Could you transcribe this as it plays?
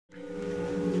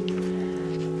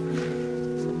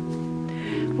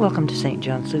Welcome to St.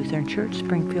 John's Lutheran Church,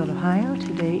 Springfield, Ohio.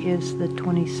 Today is the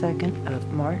 22nd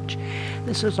of March.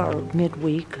 This is our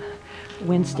midweek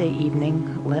Wednesday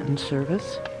evening Lenten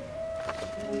service.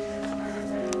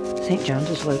 St.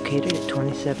 John's is located at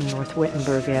 27 North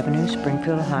Wittenberg Avenue,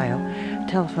 Springfield, Ohio.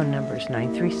 Telephone number is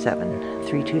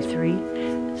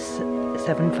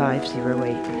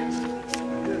 937-323-7508.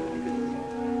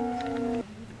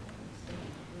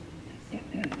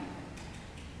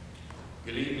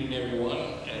 Good evening, everyone,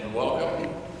 and welcome.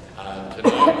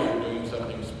 Tonight we're doing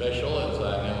something special. As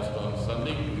I announced on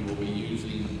Sunday, we will be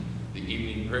using the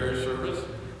evening prayer service,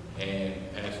 and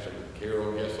Pastor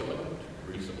Carol Gesselman,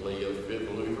 recently of Fifth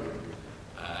Lutheran,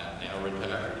 now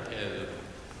retired, has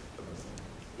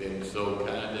been so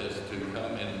kind as to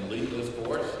come and lead this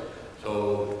for us.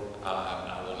 So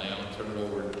I will now turn it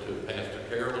over to Pastor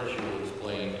Carol. She will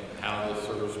explain how this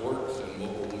service works and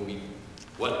what we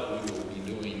will be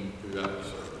doing throughout the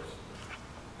service.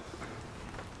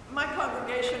 My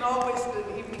congregation always did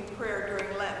evening prayer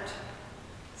during Lent.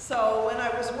 So when I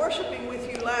was worshiping with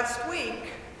you last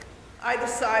week, I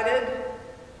decided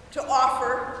to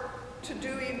offer to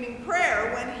do evening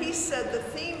prayer when he said the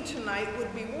theme tonight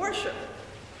would be worship.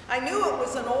 I knew it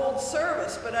was an old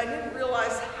service, but I didn't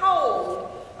realize how old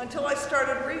until I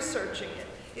started researching it.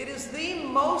 It is the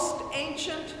most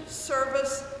ancient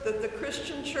service that the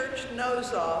Christian church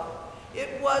knows of.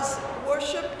 It was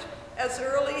worshipped as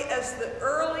early as the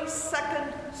early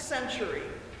 2nd century,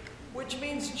 which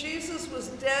means Jesus was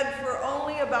dead for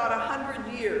only about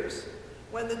 100 years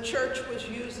when the church was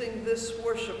using this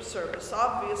worship service,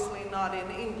 obviously not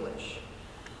in English.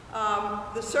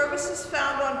 The service is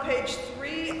found on page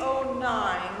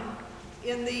 309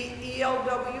 in the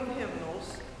ELW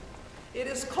hymnals. It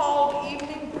is called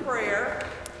evening prayer.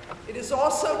 It is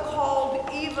also called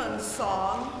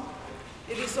evensong.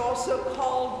 It is also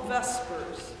called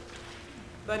Vespers.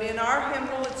 But in our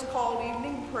hymnal, it's called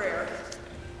evening prayer.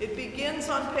 It begins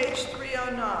on page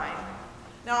 309.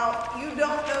 Now, you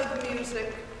don't know the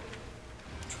music,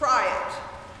 try it.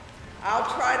 I'll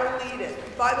try to lead it.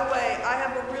 By the way, I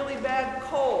have a really bad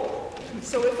cold,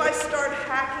 so if I start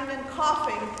hacking and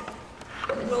coughing,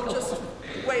 we'll just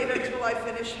wait until I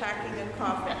finish hacking and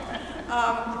coughing.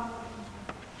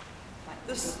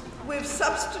 We've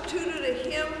substituted a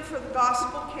hymn for the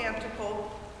gospel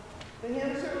canticle. The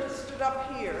hymns are listed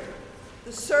up here.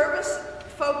 The service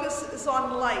focus is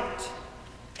on light,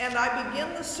 and I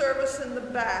begin the service in the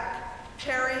back,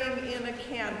 carrying in a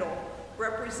candle,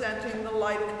 representing the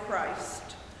light of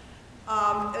Christ.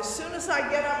 As soon as I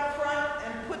get up front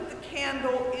and put the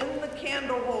candle in the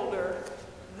candle holder,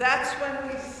 that's when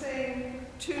we sing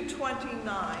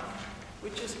 229,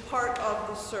 which is part of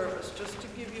the service, just to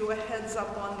give you a heads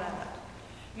up on that.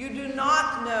 You do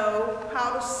not know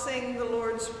how to sing the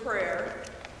Lord's Prayer,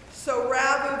 so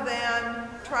rather than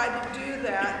try to do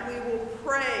that, we will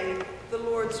pray the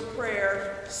Lord's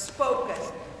Prayer spoken.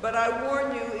 But I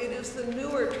warn you, it is the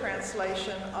newer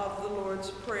translation of the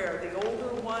Lord's Prayer. The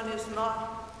older one is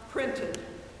not printed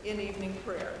in evening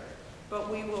prayer, but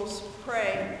we will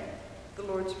pray the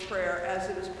Lord's Prayer as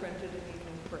it is printed in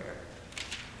evening prayer.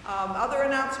 Other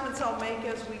announcements I'll make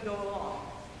as we go along.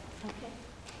 Okay.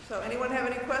 So anyone have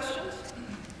any questions?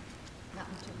 Not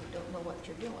until you don't know what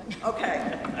you're doing.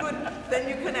 Okay, good. Then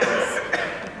you can ask.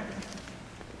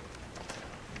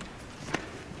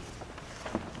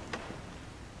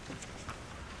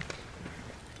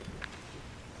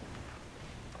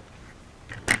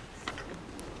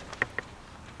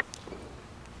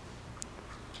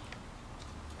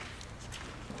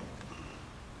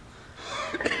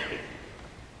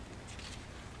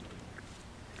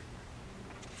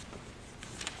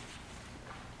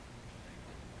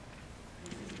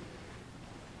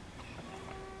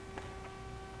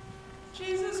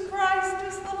 Jesus Christ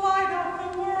is the light of the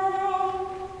world.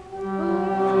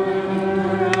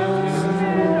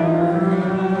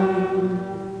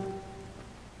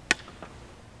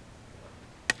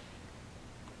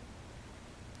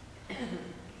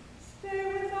 Stay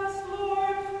with us,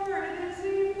 Lord, for it is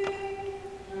evening.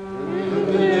 The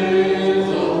day is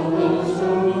almost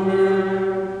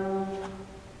over.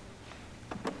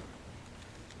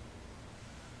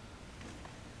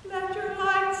 Let your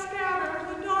light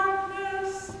scatter the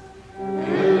darkness.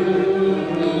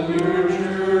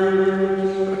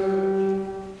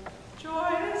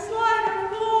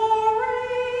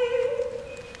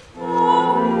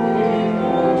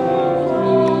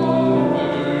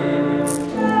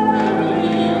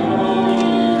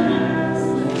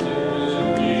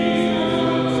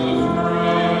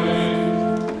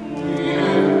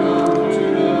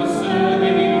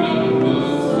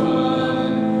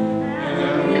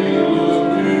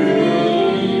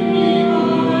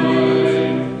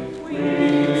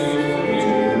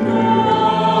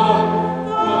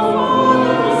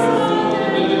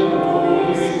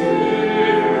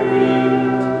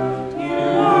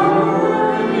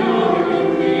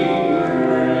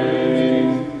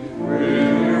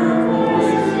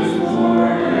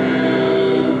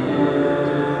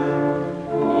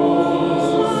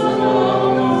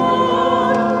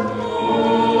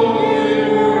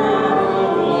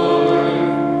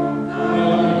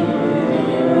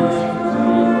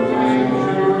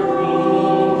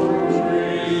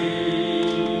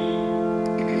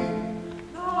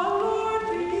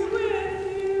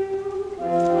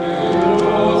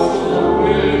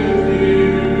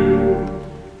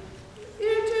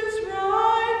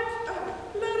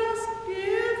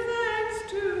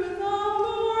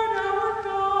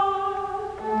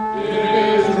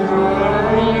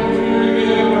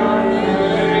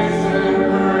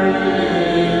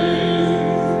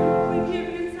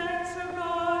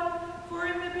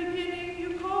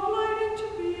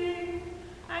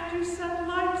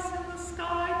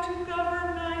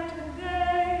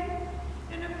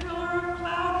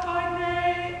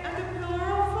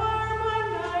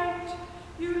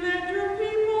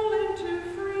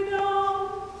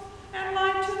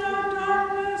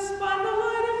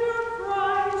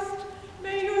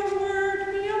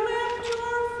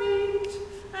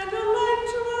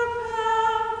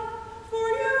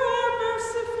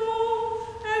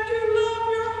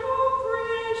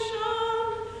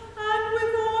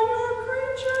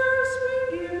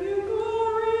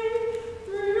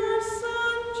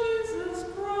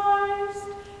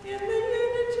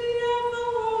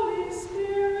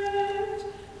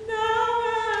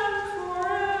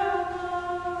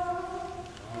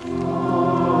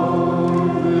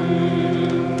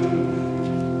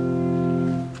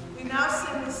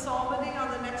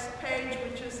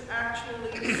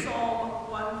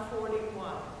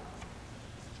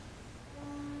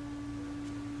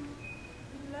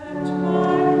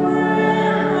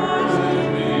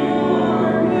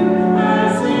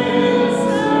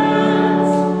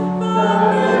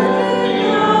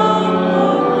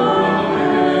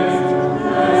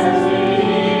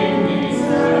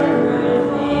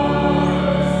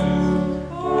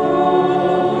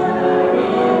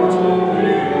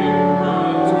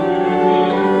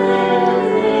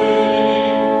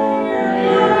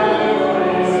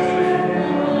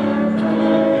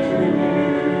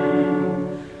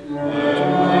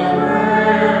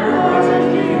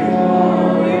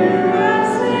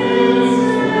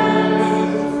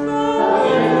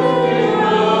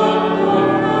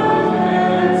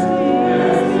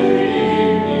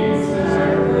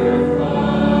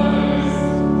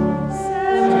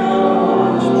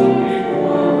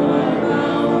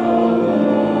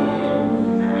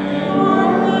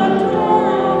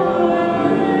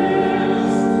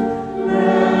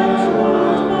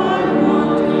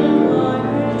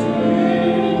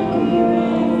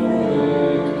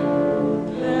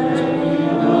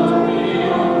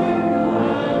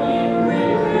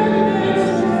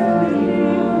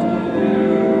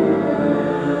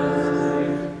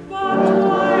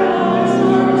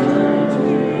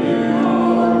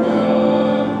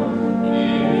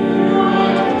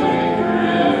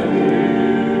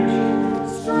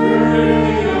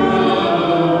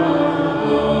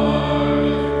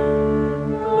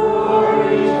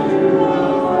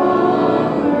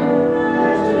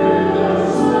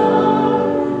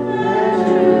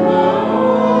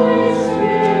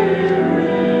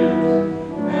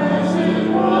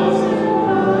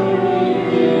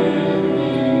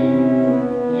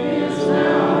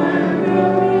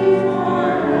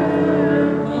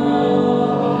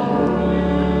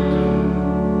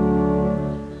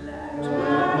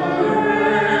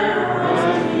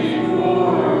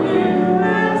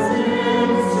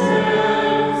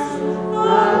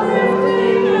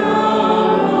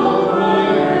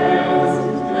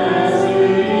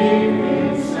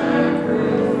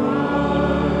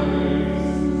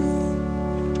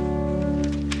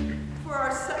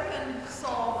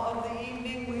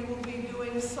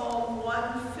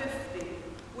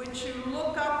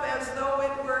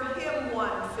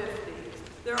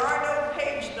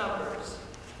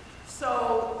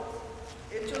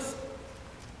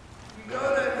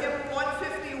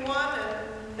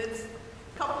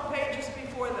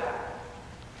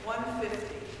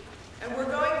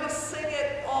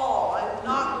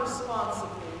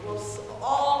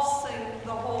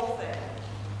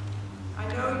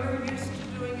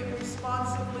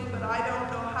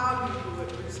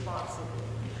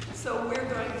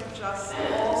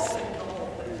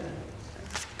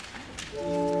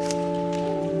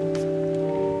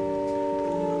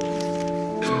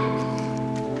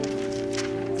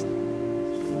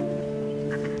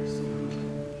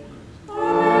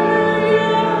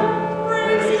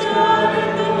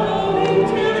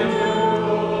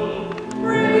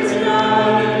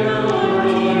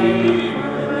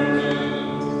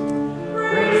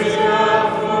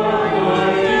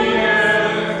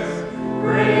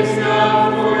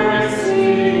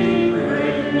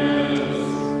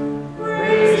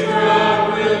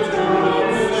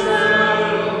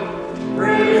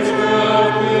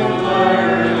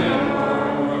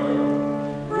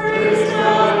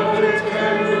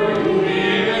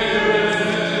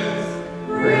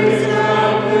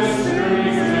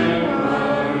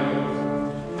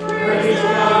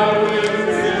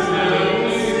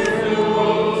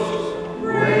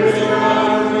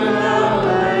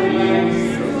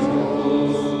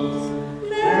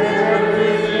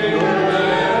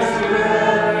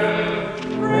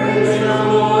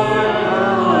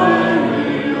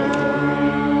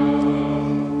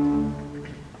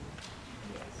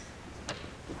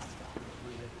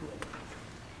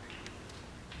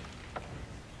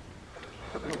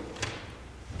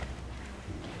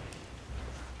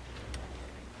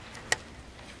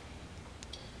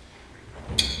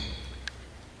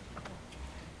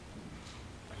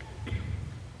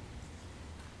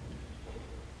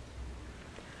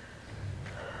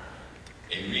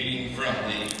 from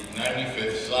the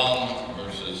 95th Psalm,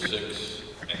 verses 6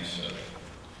 and 7.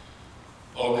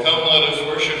 Oh, come, let us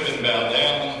worship and bow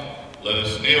down. Let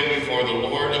us kneel before the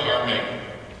Lord our Maker.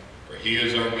 For he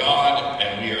is our God,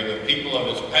 and we are the people of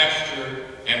his pasture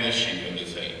and the sheep of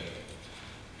his hand.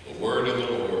 The word of the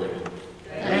Lord.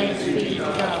 Thanks be to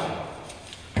God.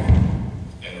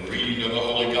 And a reading of the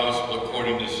Holy Gospel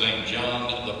according to St.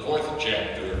 John, the 4th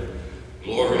chapter.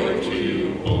 Glory to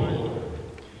you, O Lord.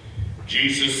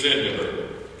 Jesus said to her,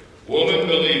 Woman,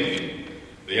 believe me,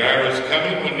 the hour is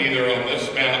coming when neither on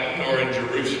this mountain nor in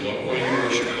Jerusalem will you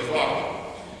worship the Father.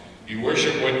 You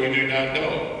worship what you do not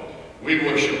know. We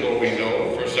worship what we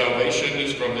know, for salvation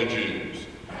is from the Jews.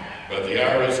 But the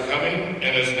hour is coming,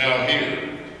 and is now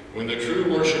here, when the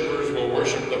true worshipers will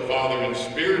worship the Father in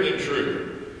spirit and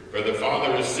truth, for the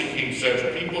Father is seeking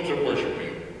such people to worship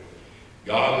him.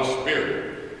 God is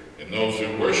spirit, and those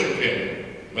who worship him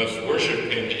must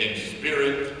worship him in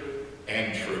spirit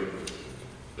and truth.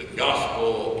 The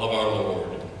gospel of our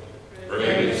Lord.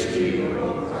 Praise to you,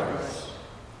 O Christ.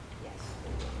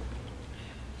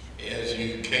 As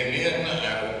you came in, I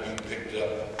hope you picked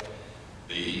up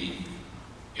the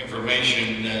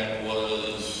information that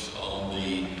was on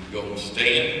the gold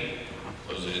stand,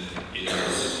 because it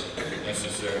is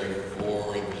necessary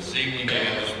for this evening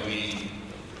as we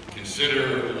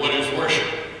consider what is worship.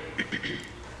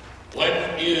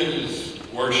 What is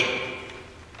worship?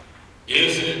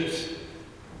 Is it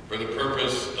for the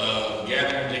purpose of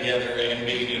gathering together and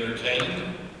being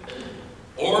entertained?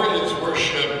 Or is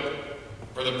worship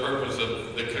for the purpose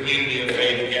of the community of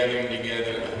faith gathering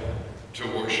together to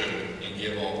worship and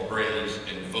give all praise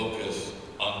and focus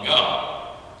on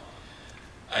God?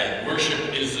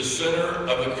 Worship is the center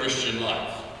of the Christian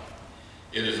life.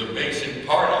 It is a basic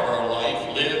part of our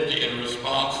life lived in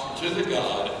response to the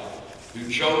God who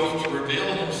chose to reveal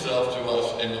himself to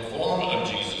us in the form of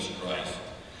Jesus Christ,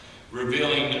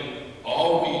 revealing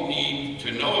all we need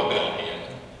to know about him,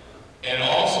 and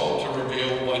also to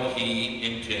reveal what he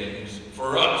intends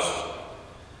for us.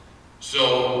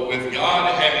 So with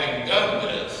God having done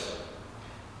this,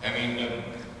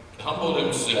 humbled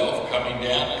himself, coming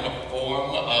down in the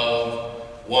form of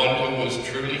one who was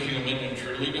truly human and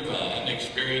truly divine,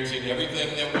 experiencing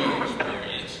everything that we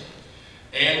experience,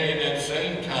 and in that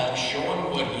same time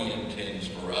showing what he intends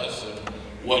for us and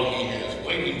what he has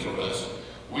waiting for us,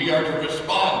 we are to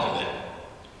respond to that.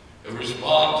 To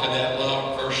respond to that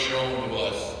love first shown to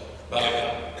us by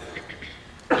God.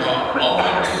 Now,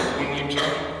 often when we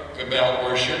talk about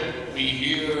worship, we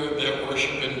hear that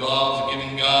worship involves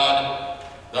giving God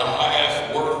the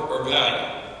highest worth or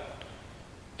value.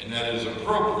 And that is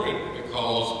appropriate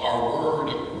because our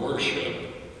word worship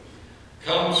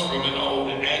comes from an old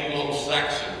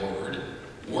Anglo-Saxon word,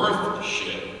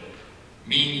 worthship,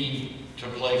 meaning to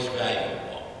place value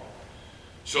upon.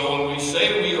 So when we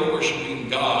say we are worshiping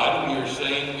God, we are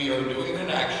saying we are doing an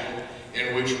action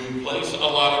in which we place a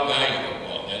lot of value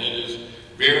upon, that it is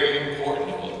very important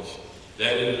to us,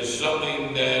 that it is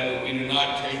something that we do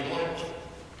not take lightly,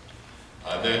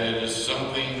 that it is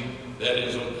something that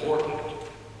is important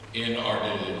in our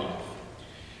daily life.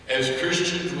 As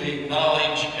Christians, we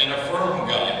acknowledge and affirm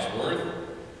God's worth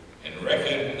and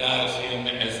recognize him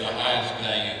as the highest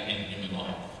value in human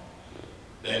life,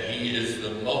 that he is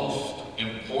the most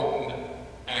important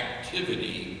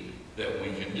activity that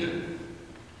we can do.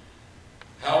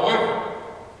 However,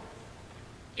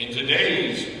 in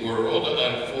today's world,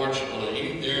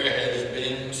 unfortunately, there has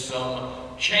been some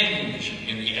change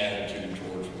in the attitude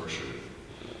towards worship,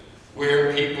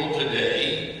 where people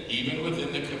today, even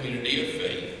within the community of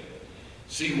faith,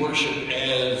 see worship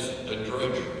as a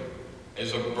drudgery,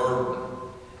 as a burden,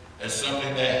 as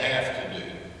something they have to do,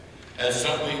 as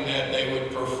something that they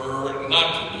would prefer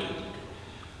not to do.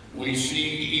 We see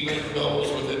even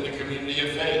those within the community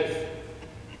of faith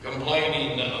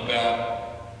complaining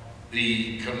about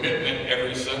the commitment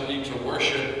every Sunday to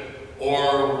worship,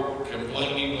 or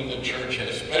complaining when the church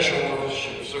has special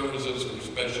worship services for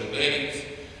special days,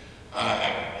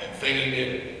 and thinking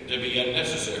it to be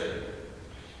unnecessary.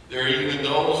 There are even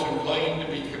those who claim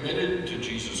to be committed to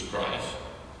Jesus Christ,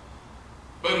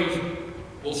 but who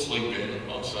will sleep in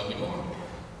on Sunday morning.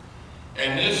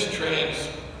 And this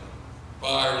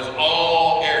transpires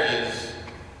all areas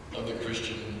of the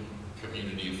Christian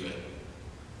community of faith.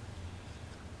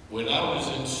 When I was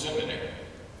in seminary,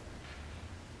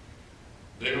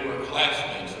 there were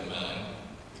classmates of mine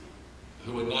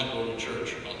who would not go to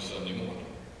church on Sunday morning.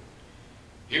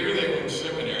 Here they were in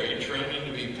seminary training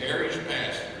to be parish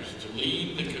pastors, to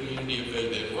lead the community of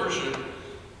faith in worship,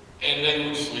 and they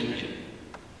would sleep in.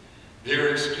 Their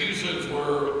excuses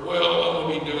were, well, I'm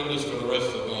going to be doing this for the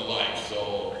rest of my life,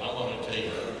 so I'm going to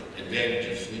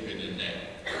advantage of sleeping in that.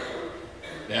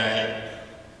 Now,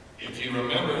 if you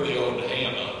remember the old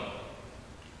Hannah,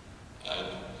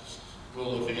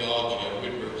 School of Theology at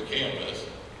Wittenberg's campus,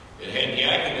 it had the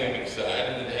academic side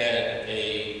and it had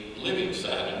a living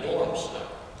side, a dorm side.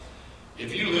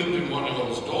 If you lived in one of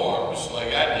those dorms,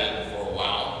 like I did for a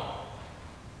while,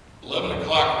 11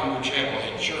 o'clock we were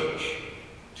chapel at church.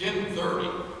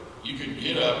 10:30, you could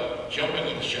get up, jump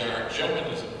into the shower, jump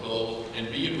into some clothes,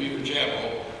 and be at Weaver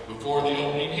Chapel before the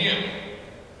opening hymn.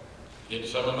 Yet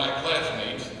some of my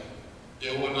classmates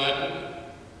still would not do it.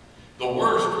 The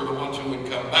worst were the ones who would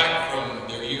come back from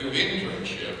their year of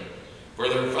internship for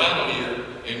their final year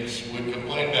and would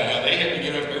complain about how they had to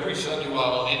get up every Sunday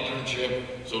while on internship,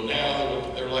 so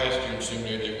now their last year in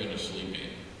seminary they're going to sleep in.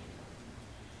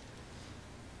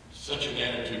 Such an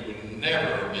attitude would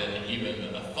never have been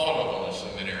even a thought of on a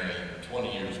seminary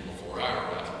 20 years before I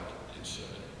arrived in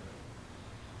seminary.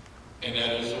 And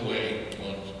that is the way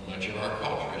much of our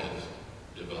culture has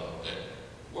developed.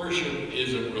 That worship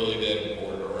isn't really that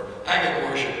important, or I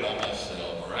can worship by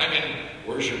myself, or I can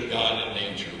worship God in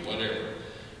nature, whatever.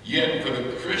 Yet for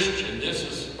the Christian, this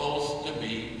is supposed to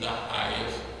be the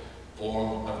highest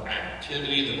form of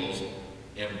activity, the most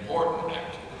important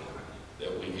activity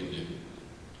that we can do.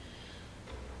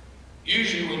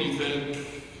 Usually when you think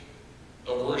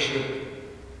of worship,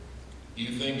 you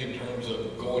think in terms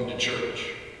of going to church.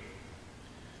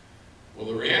 Well,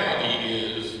 the reality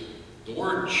is the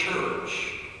word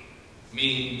church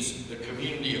means the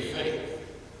community of faith,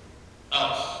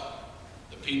 us,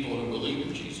 the people who believe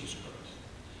in Jesus Christ.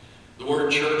 The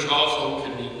word church also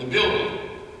can mean the building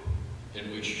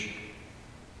in which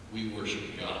we worship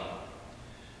God.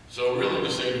 So really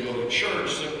to say to go to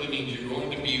church simply means you're going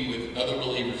to be with other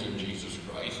believers in Jesus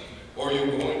Christ, or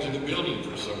you're going to the building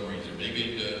for some reason,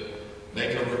 maybe to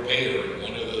make a repair in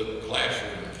one of the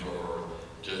classrooms, or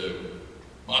to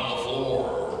mop the floor,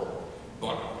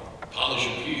 or polish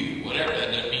a pew, whatever.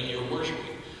 That doesn't mean you're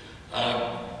worshiping.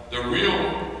 The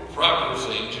real proper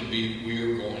saying should be we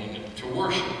are going to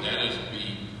worship. That is to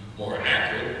be more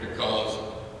accurate, because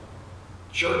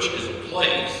church is a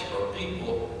place or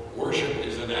people. Worship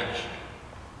is an action.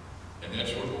 And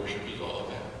that's what worship is all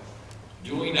about.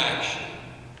 Doing action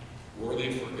worthy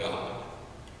for God.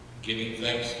 Giving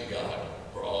thanks to God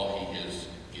for all He has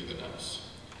given us.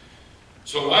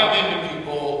 So why then do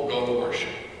people go to worship?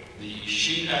 The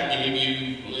sheet I gave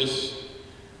you lists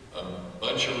a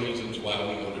bunch of reasons why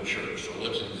we go to church. So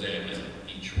let's examine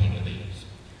each one of these.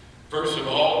 First of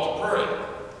all, to pray.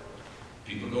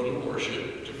 People go to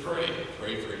worship to pray.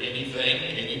 Pray for anything,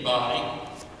 anybody.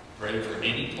 Pray for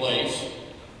any place.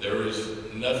 There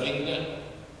is nothing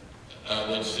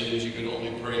that says you can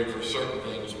only pray for certain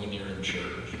things when you're in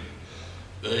church.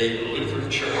 The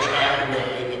Lutheran church I grew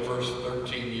up in the first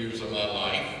 13 years of my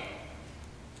life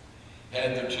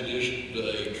had the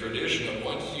tradition of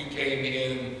once you came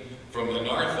in from the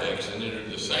narthex and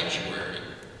entered the sanctuary,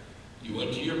 you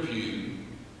went to your pew,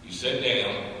 you sat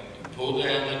down, you pulled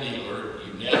down the kneeler,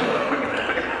 you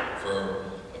knelt for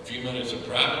a few minutes of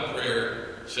private prayer,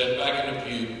 sat back in the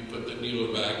pew, put the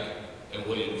kneeler back, and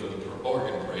waited for the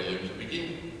organ prelude to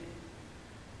begin.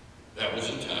 That was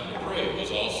the time to pray. It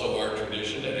was also our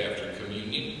tradition that after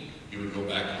communion, you would go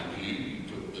back to the pew, you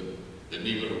put the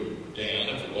kneeler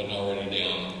down, if it wasn't already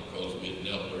down, because we had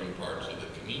knelt during parts of the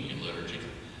communion liturgy.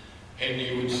 And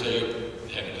you would say,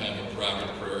 have a time of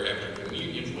private prayer after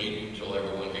communion, waiting until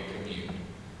everyone had communed.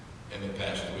 And the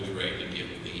pastor was ready to give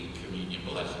the communion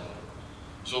blessing.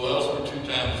 So those were two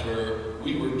times where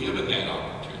we were given that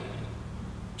opportunity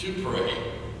to pray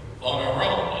on our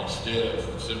own instead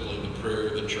of simply the prayer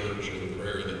of the church or the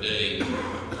prayer of the day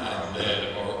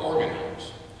that are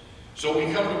organized. So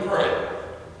we come to pray.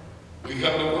 We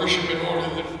come to worship in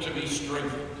order to be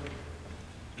strengthened.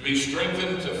 To be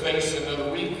strengthened to face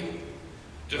another week.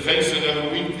 To face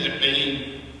another week that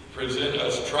may present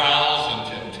us trials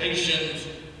and temptations,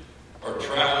 or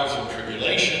trials and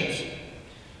tribulations.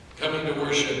 Coming to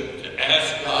worship to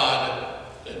ask God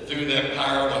that through that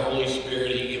power of the Holy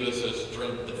Spirit, He give us the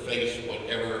strength to face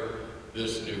whatever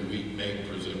this new week may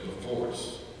present before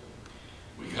us.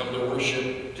 We come to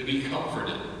worship to be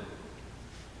comforted.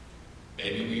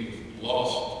 Maybe we've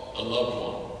lost a loved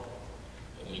one,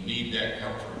 and we need that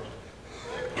comfort,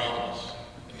 that promise,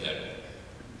 and that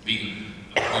be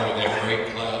a part of that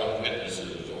great cloud of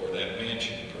witnesses, or that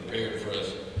mansion prepared for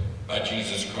us by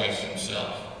Jesus Christ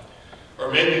Himself.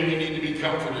 Or maybe we need to be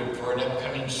comforted for an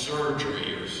upcoming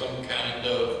surgery or some kind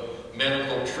of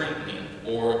medical treatment,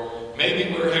 or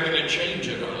maybe we're having a change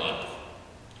in our life.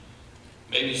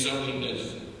 Maybe something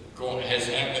has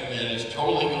happened that is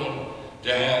totally going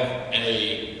to have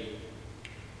a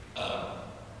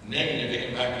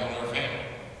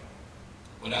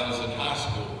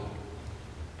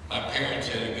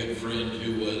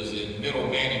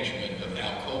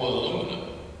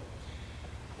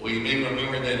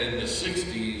remember that in the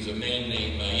 60s, a man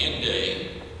named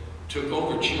Allende took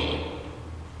over Chile.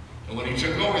 And when he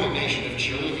took over the nation of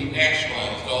Chile, he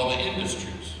nationalized all the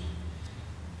industries.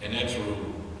 And that's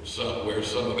where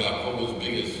some of Alcoa's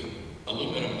biggest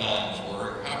aluminum mines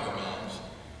were, copper mines.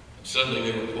 And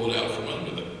suddenly they were pulled out from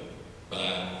under them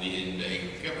by the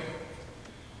Allende government.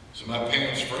 So my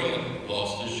parents' friend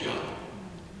lost his job.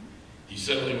 He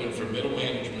suddenly went from middle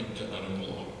management to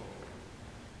unemployed.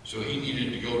 So he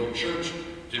needed to go to church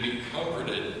to be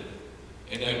comforted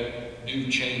in that new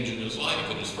change in his life.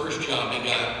 And his first job he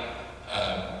got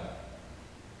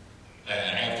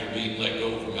after being let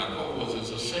go from Alcoa was as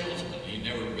a salesman. He'd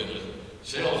never been a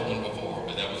salesman before,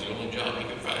 but that was the only job he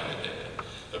could find at that.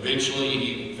 Eventually,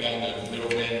 he found a middle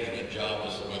management job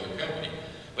with some other company.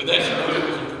 But that's another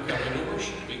reason for coming to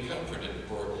worship, to be comforted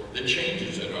for the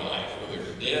changes in our life, whether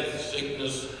it's death,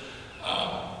 sickness,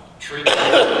 treatment,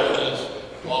 illness,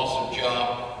 loss of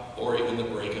job, or even the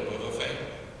breakup of a family.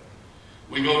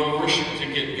 We go to worship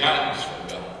to get guidance from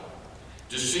God,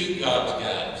 to seek God's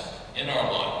guidance in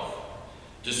our life,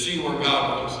 to see where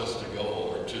God wants us to go,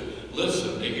 or to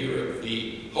listen to hear if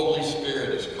the Holy Spirit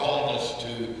is calling us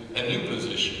to a new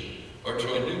position or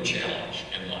to a new challenge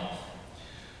in life.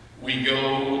 We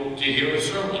go to hear a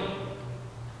sermon.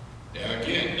 Now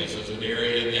again, this is an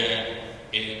area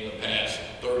that in the past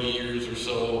 30 years or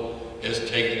so has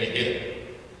taken a hit.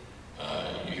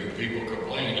 You hear people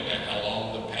complaining about how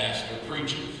long the pastor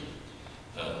preaches.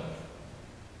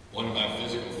 One of my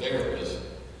physical therapists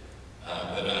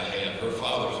that I had, her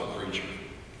father's a preacher.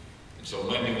 And so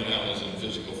Monday when I was in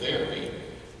physical therapy,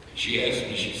 she asked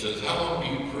me, she says, "How long do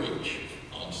you preach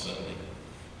on Sunday?"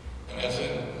 And I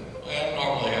said, "Well,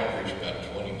 normally I preach about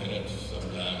 20 minutes,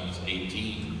 sometimes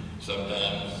 18,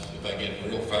 sometimes if I get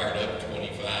real fired up,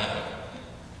 25.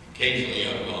 Occasionally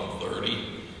I've gone 30.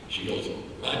 She goes,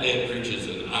 "My dad preaches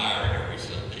an hour every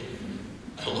Sunday."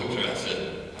 I looked at her, I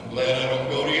said, "I'm glad I don't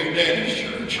go to your daddy's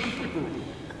church."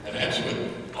 And that's what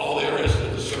all there is to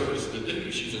the service to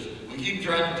do. She says, "We keep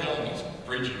trying to tell him he's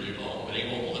preaching too long, but he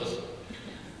won't listen."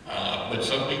 But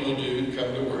some people do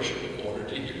come to worship in order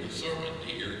to hear the sermon,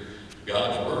 to hear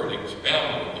God's word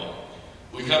expounded upon.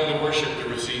 We come to worship to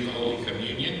receive Holy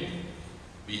Communion,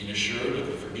 being assured of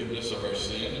the forgiveness of our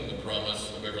sin and the promise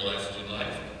of everlasting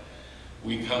life.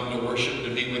 We come to worship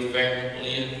to be with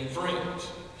family and friends.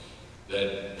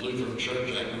 That Lutheran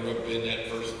church I grew up in that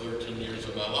first 13 years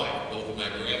of my life. Both of my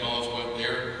grandmas went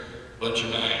there, a bunch of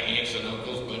my aunts and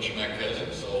uncles, a bunch of my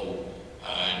cousins. So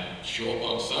I show up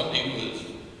on Sunday was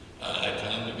a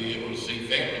time to be able to see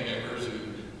family members who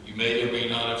you may or may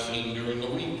not have seen during the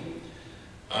week.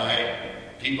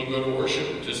 People go to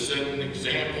worship to set an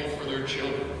example for their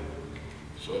children,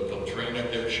 so that they'll train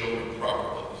up their children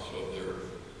properly, so that their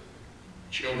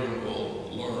children will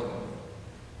learn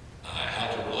how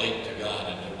to relate to God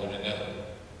and to one another.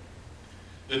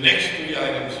 The next three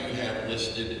items you have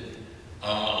listed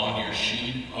on your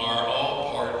sheet are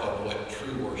all part of what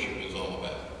true worship is all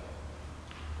about.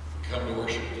 We come to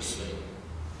worship to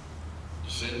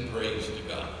sing praise to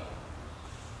God,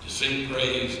 to sing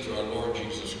praise to our Lord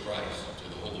Jesus Christ, to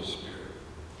the Holy Spirit.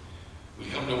 We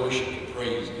come to worship to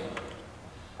praise God,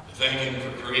 to thank Him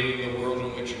for creating the world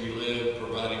in which we live,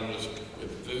 providing us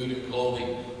with food and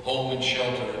clothing, home and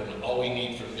shelter, and all we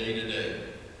need from day to day,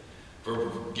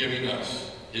 for giving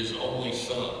us His only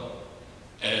Son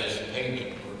as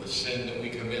payment for the sin that we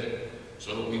commit,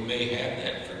 so that we may have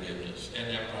that forgiveness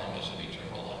and that promise of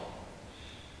eternal life.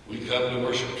 We come to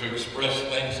worship to express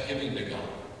thanksgiving to God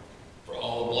for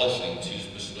all the blessings He's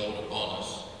bestowed upon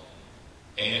us,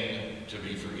 and to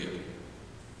be forgiven,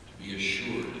 to be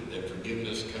assured that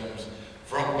forgiveness comes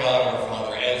from God our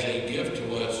Father as a gift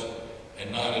to us,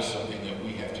 and not as something that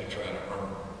we have to try to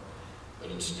earn,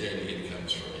 but instead it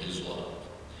comes from His love.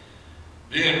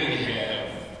 Then we have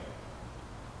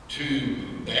two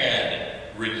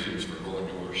bad reasons for going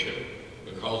to worship,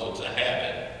 because it's a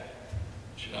habit.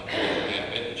 It should not be a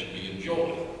habit, it should be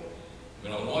enjoyed. I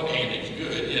mean, on one hand, it's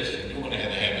good. Yes, you want to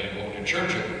have the habit of going to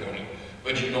church every morning,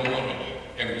 but you don't want to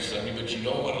every Sunday, but you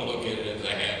don't want to look at it as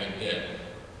a habit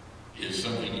that is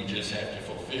something you just have to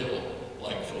fulfill,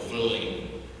 like fulfilling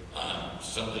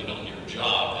something on your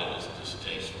job that is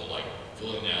distasteful, like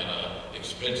filling out an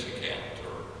expense account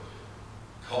or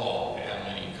call, how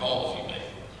many calls you make.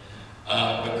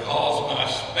 Because my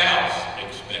spouse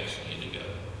expects me to go.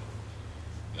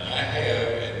 Now, I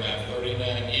have, in my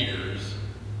 39 years,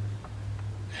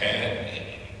 had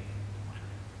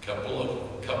a couple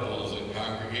of couples and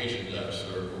congregations I've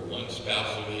served where one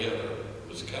spouse or the other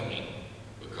was coming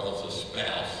because the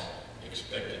spouse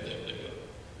expected them to go.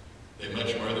 They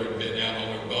much rather have been out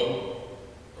on their boat,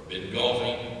 or been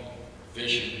golfing,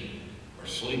 fishing or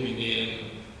sleeping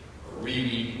in or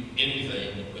reading,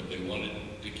 anything, but they wanted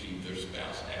to keep their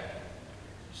spouse happy.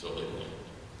 So they went.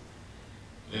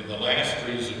 And then the last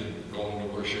reason going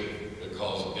to worship,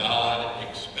 because God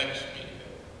expects me to go.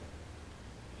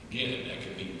 Again, that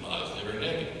could be positive or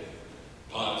negative.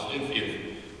 Positive,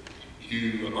 if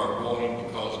you are going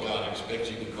because God expects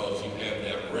you, because you have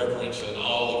that reverence and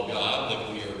awe of God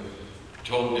that we are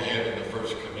told to have in the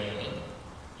first commandment.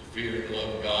 To fear and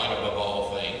love God above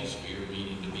all things. Fear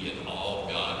meaning to be in awe of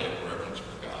God, have reverence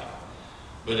for God.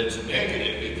 But it's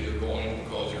negative if you're going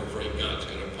because you're afraid God's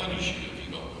going to punish you if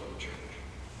you don't go to church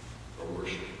or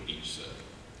worship each Sunday.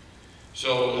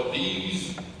 So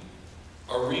these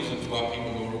are reasons why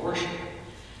people go to worship.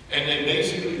 And they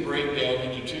basically break down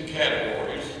into two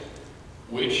categories,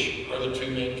 which are the two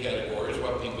main categories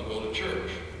why people go to church.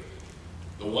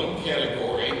 The one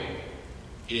category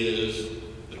is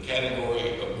the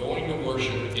category of going to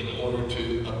worship in order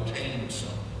to obtain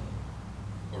something,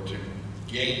 or to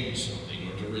gain something,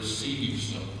 or to receive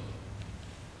something.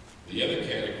 The other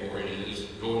category is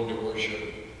going to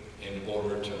worship in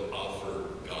order to offer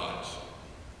God something,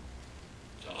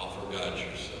 to offer God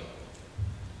yourself,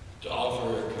 to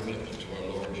offer a commitment to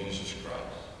our Lord Jesus Christ,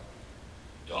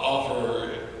 to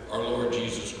offer our Lord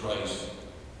Jesus Christ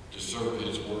to serve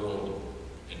his world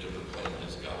and to proclaim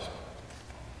his gospel.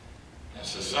 Now,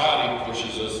 society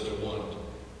pushes us to want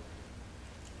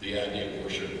the idea of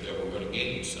worship that we're going to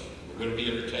gain something. We're going to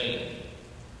be entertained,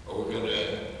 or we're going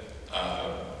to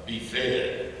be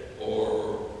fed,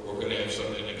 or we're going to have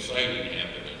something exciting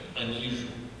happen and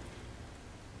unusual.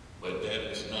 But that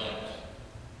is not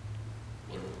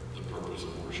what the purpose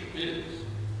of worship is.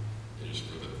 It is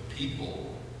for the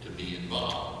people to be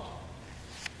involved.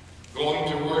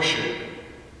 Going to worship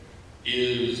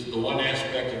is the one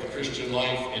aspect of Christian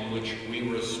life in which we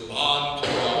respond to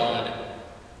God,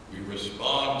 we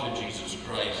respond to Jesus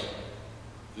Christ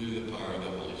through the power of the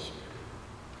Holy Spirit.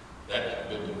 That's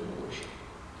biblical worship.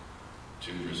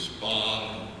 To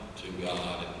respond to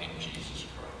God in Jesus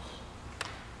Christ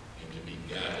and to be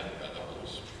guided by the Holy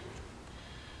Spirit.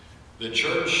 The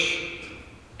church,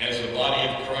 as the body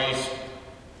of Christ,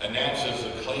 announces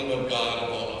the claim of God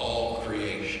upon all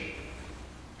creation.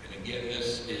 And again,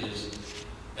 this is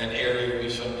an area we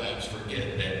sometimes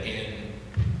forget, that in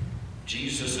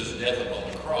Jesus' death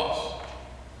upon the cross,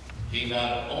 he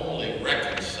not only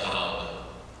reconciled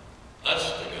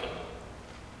us to God,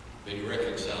 but he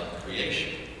reconciled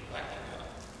creation back to God.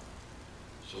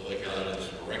 So that God is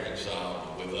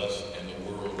reconciled with us and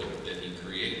the world that he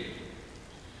created.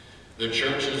 The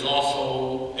church is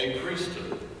also a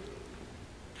priesthood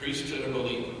of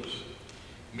believers,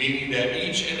 meaning that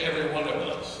each and every one of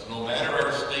us, no matter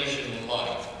our station in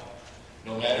life,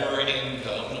 no matter our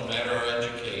income, no matter our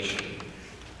education,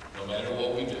 no matter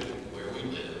what we do, where we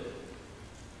live,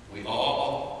 we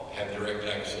all have direct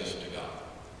access to God.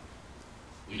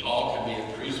 We all can be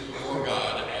a priest before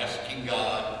God, asking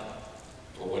God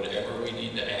for whatever we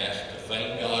need to ask, to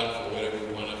thank God for whatever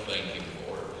we want to thank him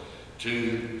for,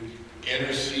 to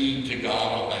intercede to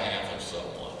God on behalf of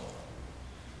someone.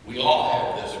 We all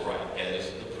have this right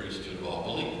as the priesthood of all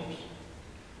believers.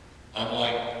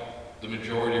 Unlike the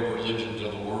majority of religions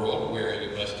of the world, where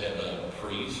you must have a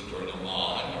priest or an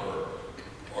imam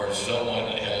or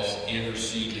someone else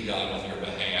intercede to God on your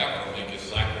behalf, or make a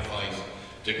sacrifice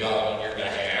to God on your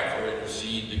behalf, or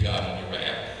intercede to God on your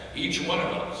behalf. Each one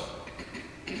of us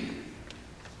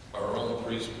are our own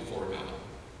priest before God.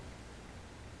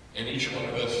 And each one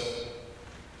of us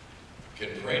can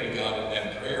pray to God, and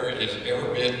that prayer is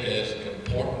every bit as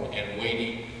important and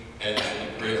weighty as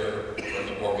the prayer from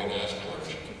the organized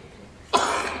worship.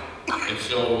 And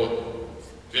so,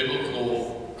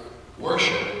 biblical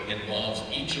worship involves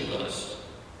each of us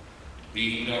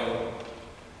being a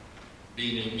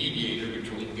mediator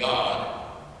between God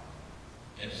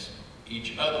and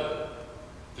each other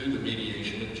through the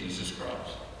mediation of Jesus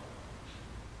Christ.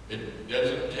 It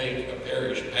doesn't take a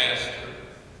parish pastor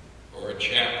or a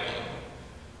chaplain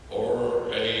or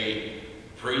a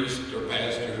priest or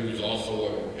pastor who's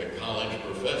also a college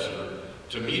professor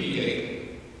to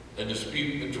mediate a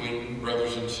dispute between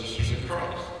brothers and sisters in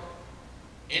Christ.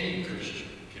 Any Christian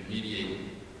can mediate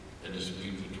a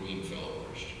dispute between fellow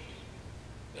Christians.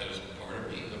 That is part of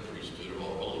being the priesthood of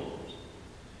all believers.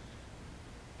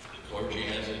 The clergy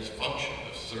has its function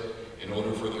in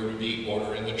order for there to be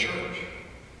order in the church.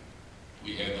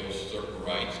 We have those certain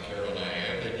rights, Carol and I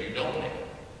have, that you don't have.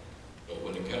 But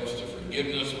when it comes to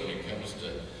forgiveness, when it comes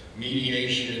to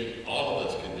mediation, all of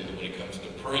us can do it. When it comes to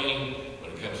praying,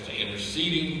 when it comes to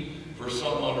interceding for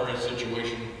someone or a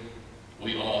situation,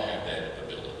 we all have that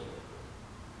ability.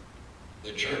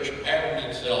 The church pattern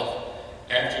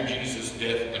after Jesus'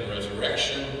 death and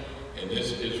resurrection, and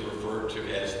this is referred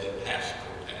to as the Paschal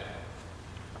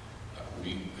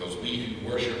Lamb. Because we who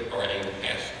worship are a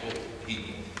Paschal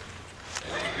people.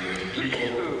 And we're a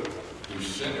people who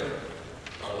center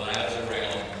our lives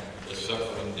around the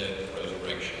suffering, death,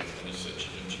 resurrection, and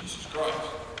ascension of Jesus Christ.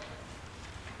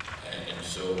 And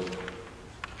so,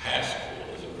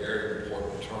 Paschal is a very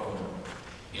important term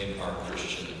in our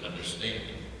Christian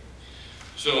understanding.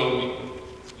 So,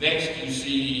 next you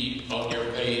see on your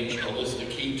page a list of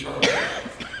key terms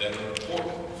that are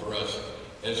important for us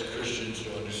as Christians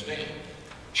to understand.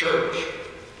 Church.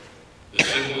 The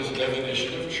simplest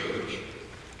definition of church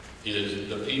is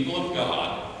the people of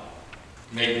God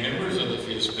made members of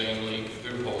His family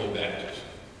through holy baptism.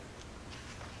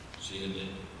 See,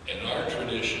 in our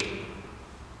tradition,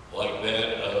 like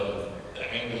that of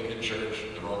the Anglican Church,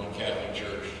 the Roman Catholic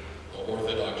Church, the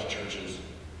Orthodox churches,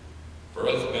 for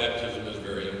us baptism is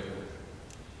very important.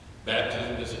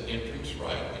 Baptism is an entrance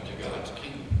right into God's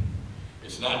kingdom.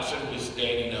 It's not simply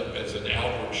standing up as an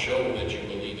outward show that you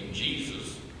believe in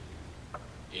Jesus.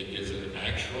 It is an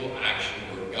actual action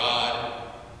where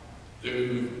God,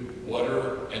 through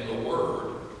water and the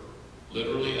Word,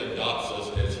 literally adopts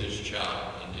us as His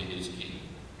child into His kingdom.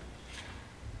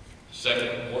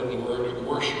 Second important word,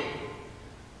 worship.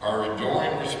 Our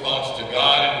adoring response to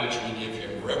God in which we give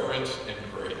Him reverence and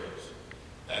praise.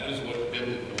 That is what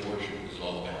biblical worship is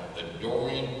all about.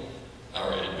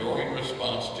 Our adoring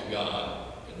response to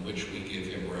God in which we give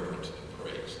Him reverence and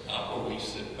praise. Not where we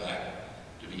sit back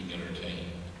to be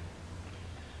entertained.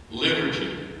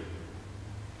 Liturgy.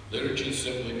 Liturgy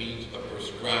simply means a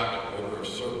prescribed order of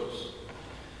service.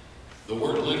 The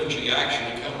word liturgy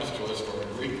actually comes to us from a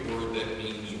Greek word that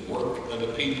means work of the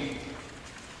people.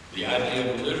 The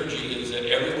idea of liturgy is that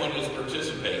everyone is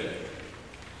participating.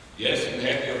 Yes, you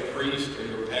have your priest or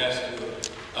your pastor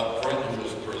up front who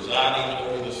is presiding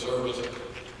over the service,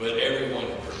 but everyone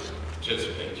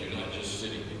participates. You're not just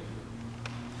sitting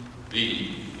there.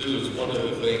 This is one of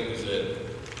the things that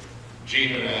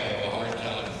Gene and I have a hard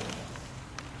time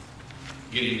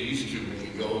getting used to when we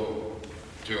go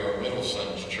to our middle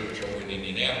son's church over in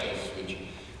Indianapolis, which,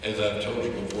 as I've told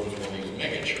you before, is one of these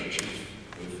mega churches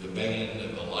with the band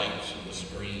and the lights and the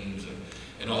screens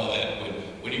and all that. But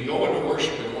when you go into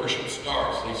worship and worship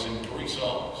starts, they sing 3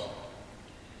 songs.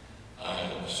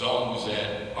 Songs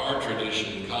that our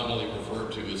tradition commonly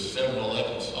referred to as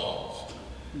 7-11 songs.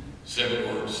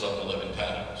 7 words sung 11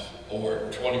 times. Or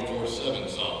 24/7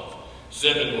 songs.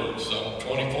 7 words sung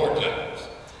 24 times.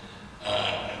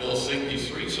 They'll sing these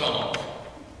 3 songs.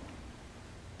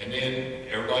 And then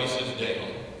everybody sits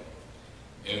down.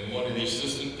 And one of the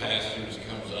assistant pastors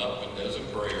comes up and does a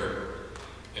prayer.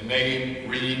 And they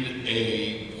read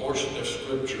a portion of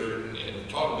Scripture and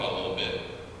talk about it a little bit.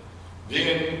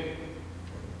 Then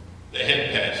the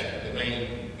head pastor, the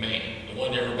main man, the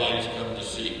one everybody's come to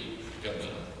see, comes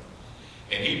up.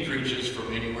 And he preaches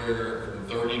from anywhere from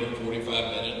 30 to 45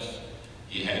 minutes.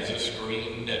 He has a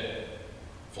screen that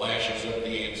flashes up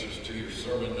the answers to your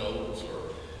sermon notes,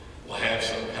 or will have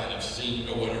some kind of scene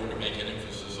or whatever to make an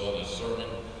emphasis on a sermon,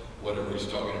 whatever he's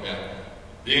talking about.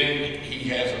 Then he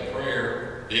has a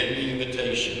prayer, then the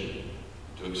invitation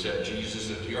to accept Jesus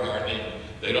into your heart.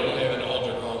 They don't have an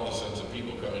altar call in the sense of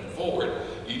people coming forward.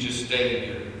 You just stay in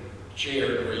your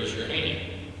chair and raise your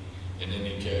hand. And then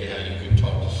they tell you how you can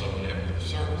talk to someone after the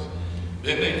service.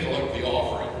 Then they collect the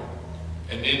offering.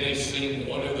 And then they sing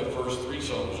one of the first 3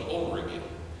 songs over again.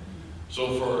 So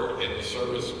and the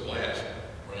service lasts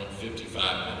around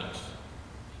 55 minutes.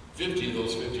 50 of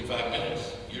those 55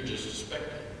 minutes, you're just a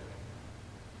spectator.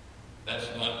 That's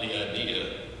not the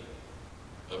idea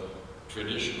of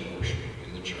traditional worship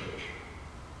in the church.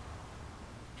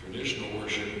 Traditional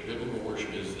worship, biblical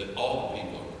worship, is that all the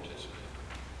people are participating.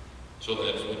 So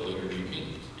that's what liturgy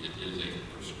means. It is a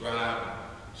prescribed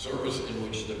service in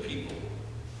which the people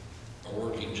are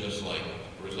working just like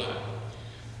preside.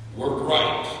 Word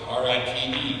rite,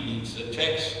 R-I-T-E, means the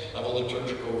text of a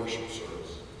liturgical worship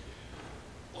service.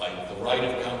 Like the rite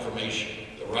of confirmation,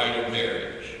 the rite of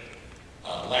marriage,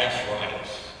 last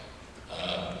rites.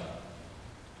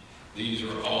 These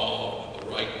are all, the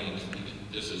rite means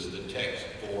this is the text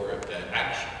for that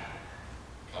action.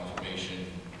 Confirmation,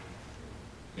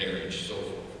 marriage, so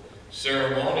forth.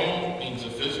 Ceremonial means the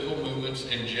physical movements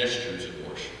and gestures in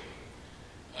worship.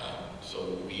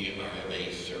 So we have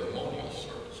a ceremonial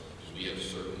service because we have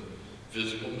certain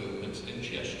physical movements and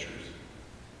gestures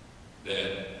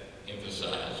that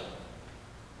emphasize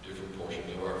different portions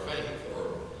of our faith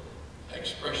or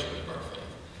expressions of our faith.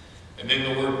 And then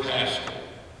the word Paschal,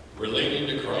 relating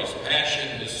to Christ's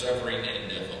passion, His suffering, and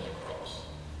death on the cross.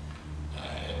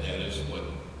 And that is what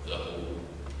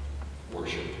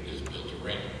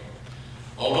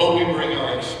we bring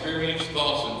our experience,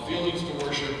 thoughts, and feelings to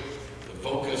worship, the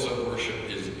focus of worship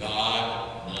is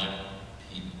God, not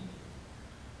people.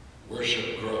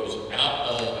 Worship grows out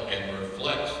of and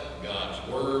reflects God's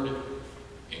word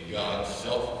and God's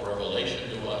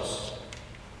self-revelation to us.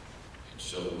 And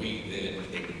so we then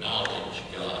acknowledge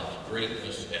God's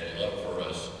greatness and love for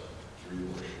us through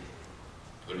worship,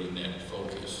 putting that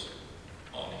focus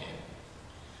on Him.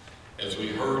 As we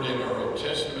heard in our Old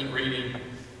Testament reading,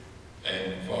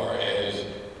 and far as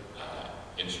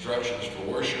instructions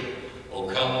for worship, "O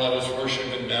come, let us worship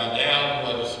and bow down.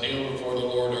 Let us kneel before the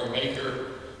Lord our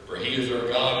Maker. For He is our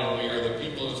God, and we are the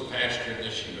people of His pasture and the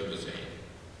sheep of His hand."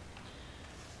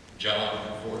 John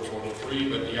 4:23,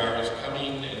 "But the hour is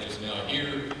coming and is now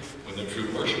here, when the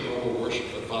true worshiper will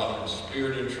worship the Father in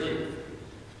spirit and truth.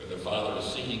 For the Father is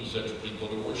seeking such people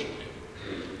to worship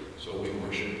Him." So we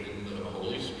worship in the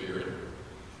Holy Spirit,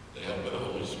 the help of the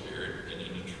Holy Spirit, and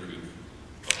in the truth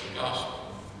of the gospel.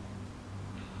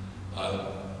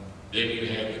 Then you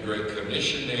have the Great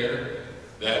Commission there.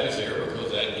 That is there because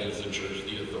that gives the church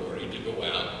the authority to go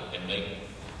out and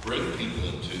bring people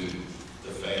into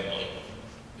the family,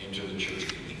 into the church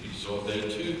community, so they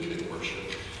too can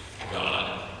worship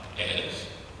God as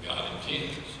God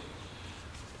intends.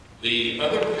 The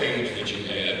other page that you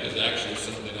have is actually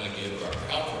something I give our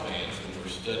confirmands when we're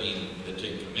studying the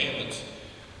Ten Commandments.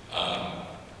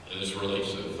 And this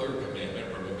relates to the third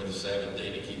commandment: remember the Sabbath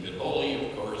day to keep it holy.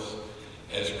 Of course,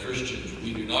 as Christians,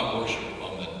 we do not worship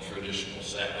on the traditional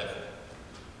Sabbath.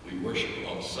 We worship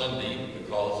on Sunday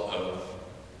because of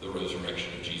the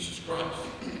resurrection of Jesus Christ.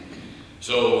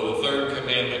 So the third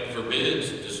commandment forbids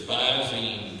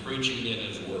despising preaching in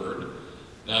His word,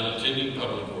 not attending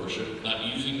public worship, not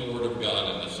using the word of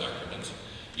God in the sacraments,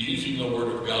 using the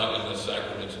word of God in the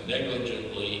sacraments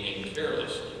negligently and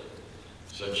carelessly,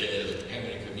 such as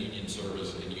having a communion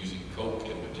service and using Coke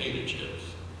and potato chips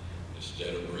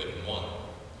instead of bread and wine,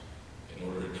 in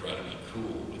order to try to be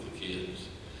cool with the kids.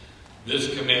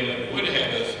 This commandment would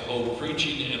have us hold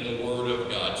preaching and the word of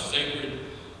God sacred,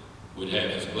 would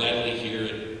have us gladly hear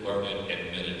it, learn it,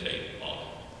 and meditate on it.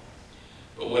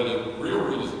 But what the real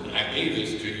reason I gave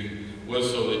this to you was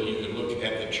so that you could look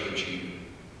at the church year.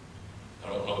 I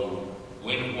don't know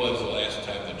when was the last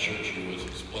time the church year was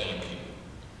explained to you.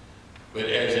 But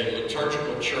as a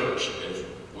liturgical church, as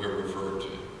we're referred to,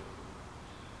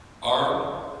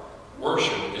 our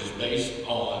worship is based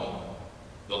on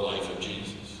the life of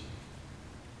Jesus.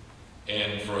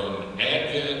 And from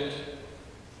Advent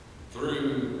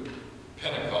through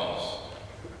Pentecost,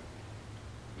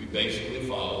 we basically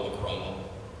follow the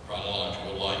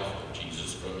chronological life of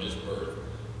Jesus from His birth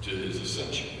to His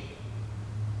ascension.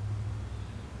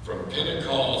 From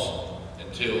Pentecost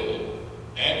until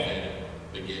Advent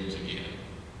begins again,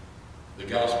 the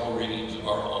gospel readings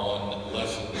are on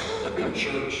lessons that the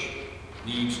church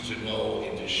needs to know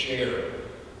and to share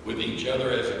with each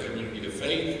other as a community of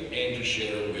faith, and to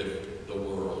share with the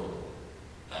world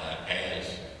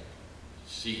as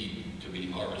seed to be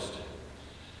harvested.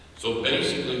 So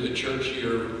basically the church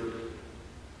year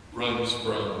runs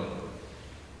from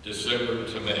December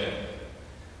to May,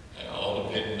 all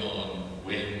depending on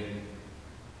when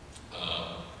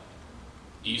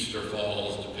Easter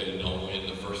falls, depending on when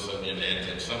the first Sunday of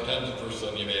Advent. Sometimes the first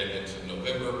Sunday of Advent is in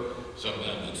November,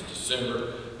 sometimes it's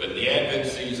December, but in the Advent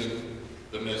season,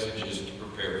 the message is to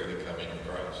prepare for the coming of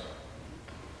Christ.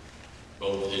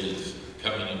 Both His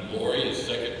coming in glory, His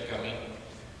second coming,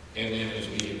 and then as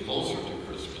we get closer to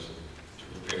Christmas,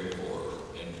 to prepare for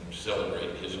and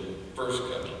celebrate His first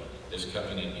coming, His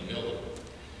coming in humility.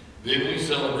 Then we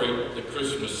celebrate the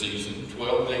Christmas season,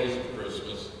 12 days of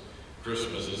Christmas.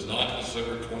 Christmas is not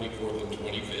December 24th and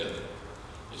 25th.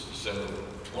 It's December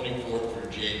 24th through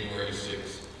January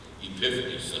 6th,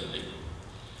 Epiphany Sunday.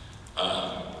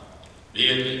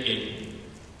 Then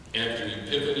after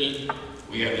Epiphany,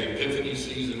 we have the Epiphany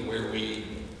season where we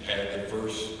have the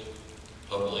first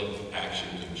public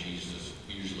actions of Jesus,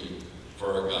 usually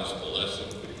for our gospel lesson.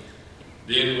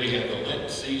 Then we have the Lent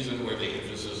season where the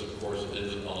emphasis, of course,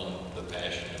 is on the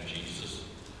passion of Jesus,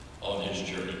 on His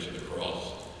journey to the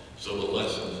cross. So the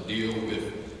lessons deal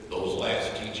with those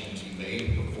last teachings He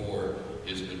made before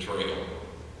His betrayal,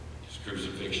 His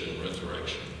crucifixion and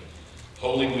resurrection.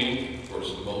 Holy Week, of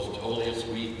course, the most holiest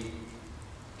week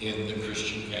in the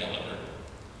Christian calendar,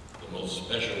 the most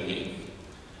special week.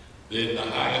 Then the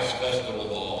highest festival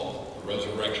of all, the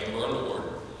resurrection of our Lord.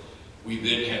 We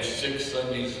then have 6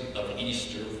 Sundays of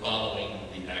Easter following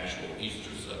the actual Easter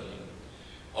Sunday,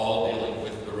 all dealing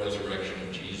with the resurrection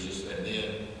of Jesus, and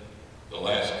then the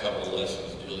last couple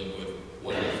lessons dealing with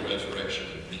what His resurrection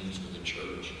means for the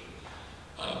church.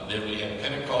 Then we have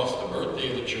Pentecost, the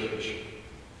birthday of the church,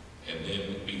 and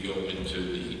then we go into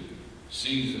the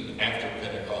season after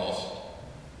Pentecost,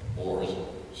 or as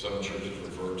some churches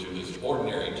refer to as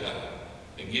ordinary time.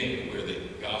 Again, where the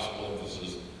gospel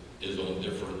emphasis is on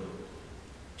different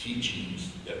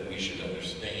teachings that we should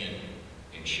understand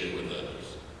and share with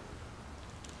others.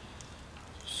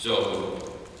 So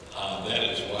that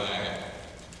is why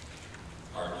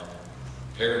our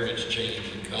pyramids change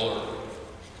in color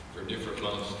for different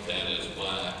months. That is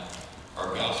why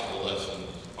our gospel lessons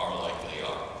are like they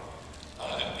are.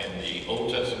 And the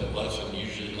Old Testament lesson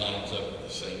usually lines up with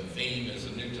the same theme as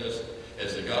the New Testament,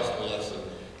 as the gospel lesson.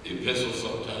 The epistle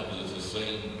sometimes is the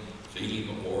same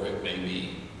theme, or it may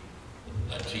be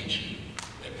a teaching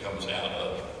that comes out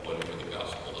of whatever the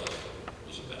gospel lesson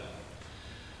was about.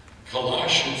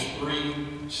 Colossians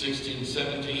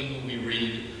 3:16-17, we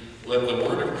read, "Let the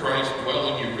word of Christ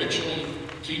dwell in you richly,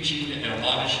 teaching and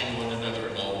admonishing one another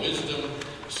in all wisdom,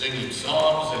 singing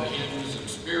psalms and hymns and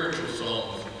spiritual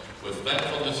songs with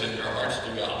thankfulness in your hearts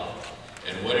to God.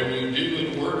 And whatever you do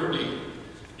in word or deed,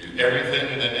 do everything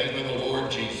in the name of the Lord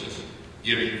Jesus,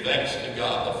 giving thanks to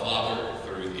God the Father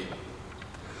through him."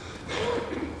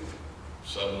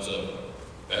 Sums up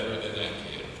better than I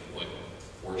can what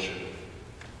worship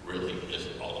really is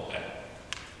all about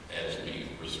as we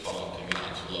respond to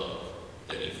God's love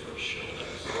that he first showed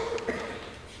us.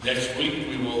 Next week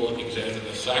we will examine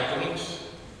the sacraments.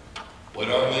 What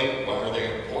are they? Why are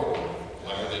they important?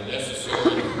 Why are they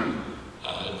necessary?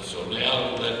 So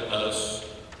now let us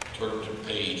turn to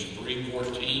page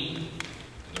 314 in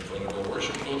the front of our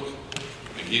worship book,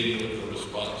 beginning with the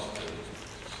response that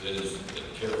says that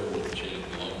Carol would change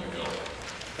long ago.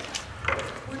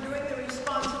 We're doing the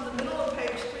response in the middle of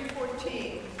page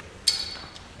 314.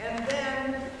 And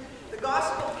then the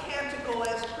gospel canticle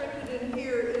as printed in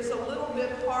here is a little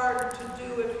bit hard to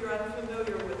do if you're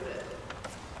unfamiliar with it.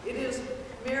 It is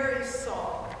Mary's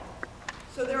song.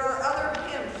 So there are other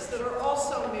hymns that are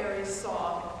also Mary's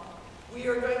song. We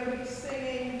are going to be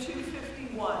singing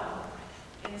 251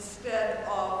 instead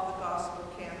of the gospel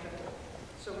canticle.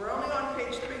 So we're only on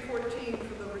page 314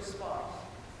 for the response.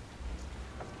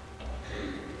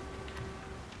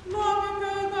 Long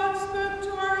ago God spoke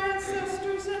to our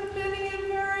ancestors in many and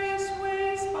various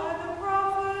ways by the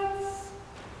prophets.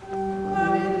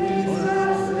 But in these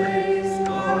last days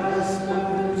God has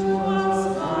spoken to us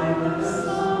by the Son.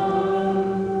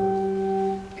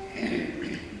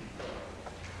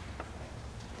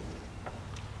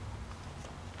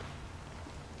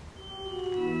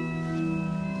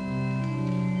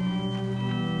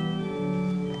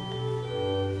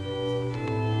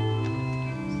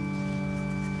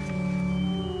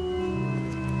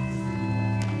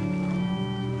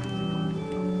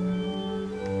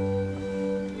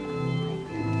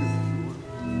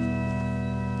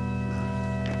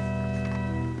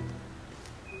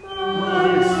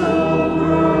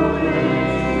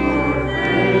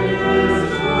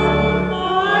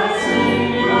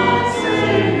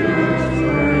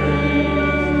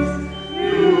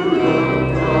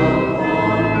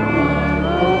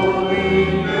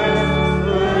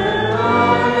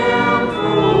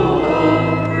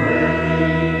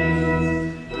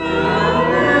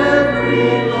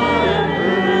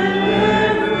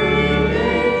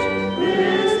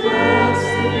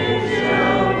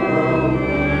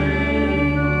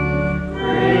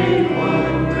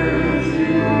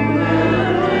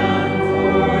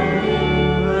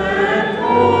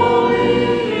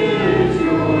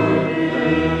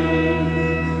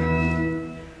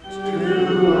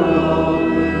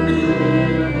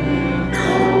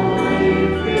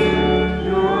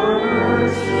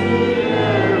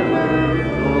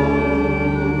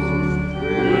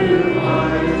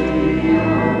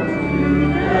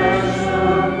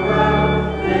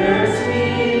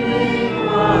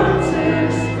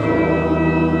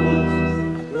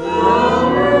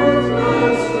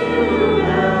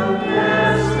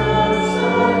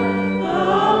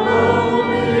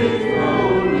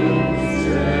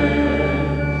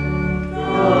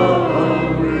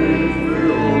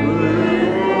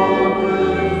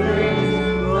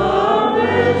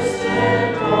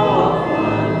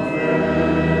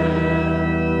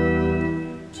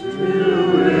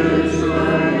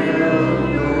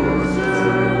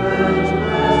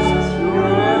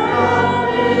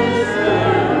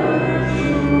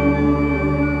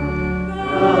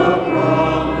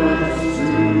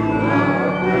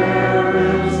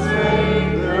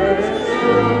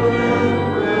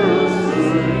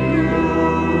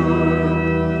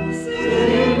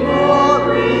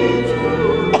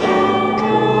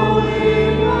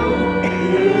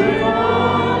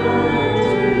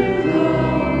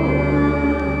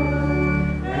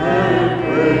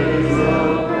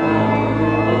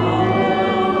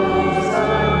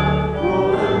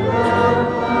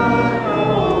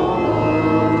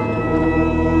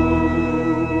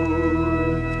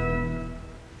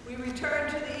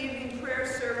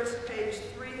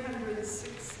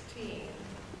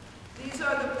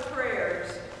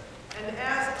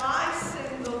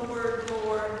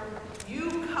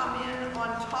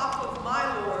 behalf of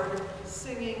my Lord,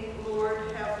 singing, Lord,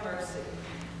 have mercy.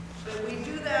 That we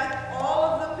do that, all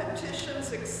of the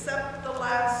petitions except the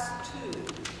last two.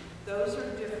 Those are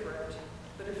different,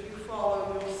 but if you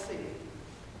follow, you'll see.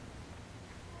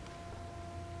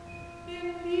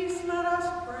 In peace, let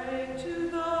us pray to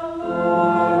the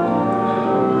Lord.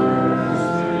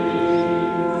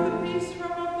 For the peace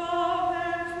from above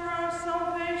and for our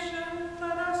salvation,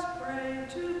 let us pray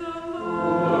to the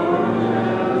Lord.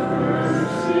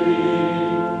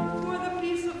 For the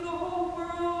peace of the whole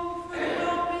world, for the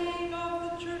well-being of the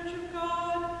Church of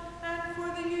God, and for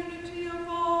the unity of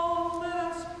all, let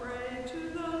us pray to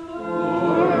the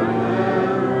Lord.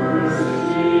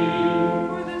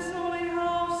 For this holy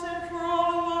house and for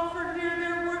all who offer here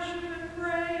their worship and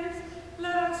praise,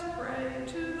 let us pray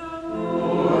to the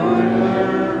Lord.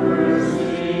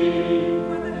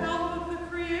 For the health of the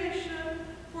creation,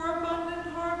 for abundant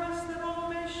harvest that all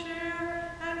may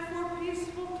share, and for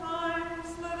peaceful times,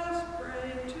 let us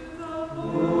pray to the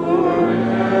Lord.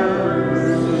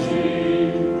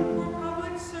 For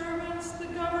public servants, the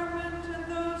government, and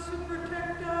those who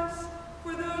protect us,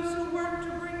 for those who work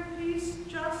to bring peace,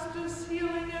 justice,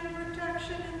 healing, and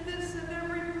protection in this and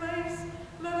every place,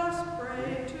 let us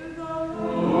pray to the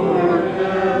Lord.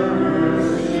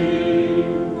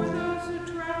 For those who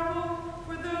travel,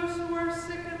 for those who are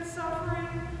sick and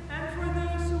suffering, and for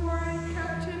those who are in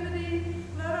captivity,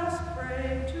 let us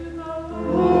pray to the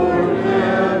Lord.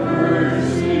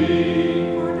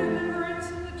 For deliverance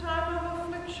in the time of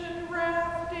affliction,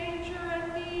 wrath, danger,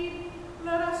 and need,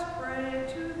 let us pray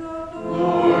to the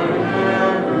Lord.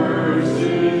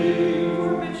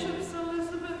 For Bishops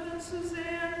Elizabeth and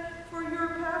Suzanne, for your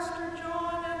Pastor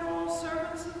John and all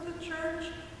servants of the Church,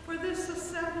 for this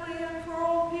assembly and for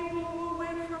all people who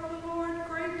await from the Lord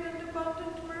great and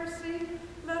abundant mercy,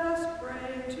 let us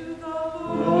pray to the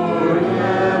Lord.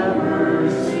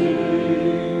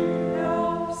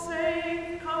 Help,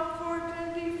 save, comfort,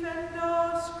 and defend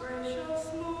us, gracious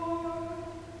Lord.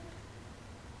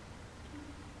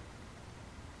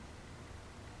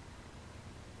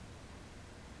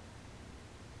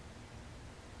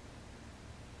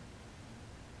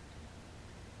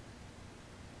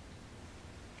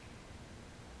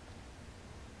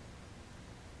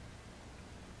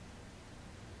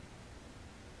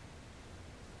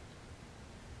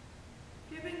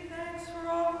 Giving thanks for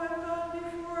all who have gone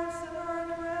before us and are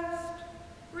at rest,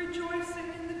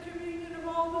 rejoicing in the communion of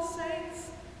all the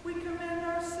saints, we commend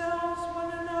ourselves,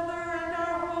 one another, and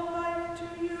our whole life to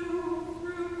you,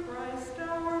 through Christ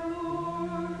our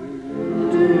Lord.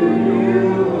 To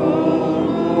you, O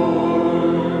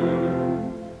Lord.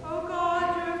 O God,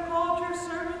 you have called your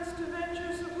servants to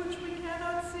ventures of which we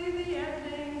cannot see the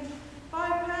ending, by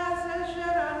paths as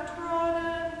yet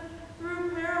untrodden,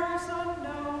 through perils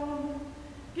unknown.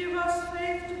 Give us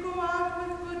faith to go out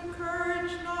with good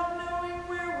courage, not knowing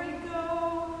where we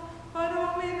go, but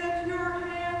only that your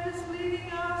hand is leading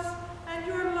us and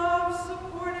your love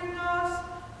supporting us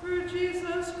through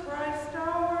Jesus Christ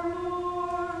our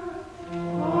Lord.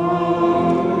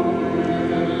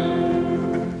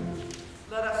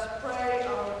 Let us pray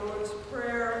our Lord's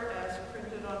Prayer as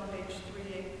printed on page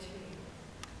 318.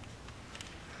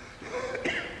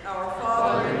 Our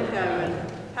Father in heaven,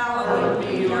 hallowed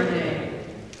be your name.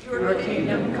 Your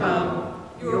kingdom come,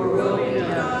 your will be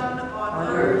done on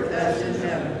earth as in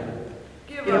heaven.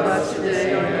 Give us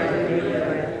today our daily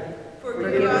bread.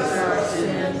 Forgive us our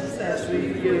sins as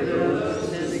we forgive those who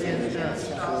sin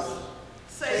against us.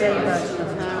 Save us from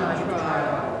time of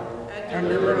trial, and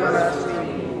deliver us from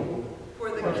evil. For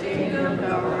the kingdom, the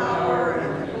power,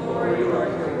 and the glory are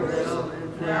yours,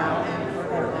 now and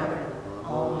forever.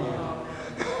 Amen.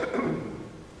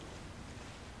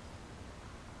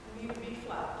 You need to be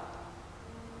flat.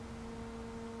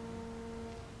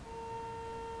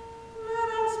 Let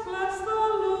us bless the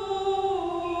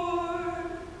Lord.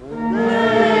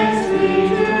 Thanks be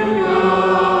to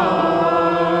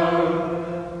God.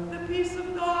 The peace of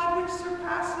God, which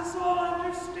surpasses all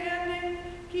understanding,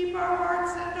 keep our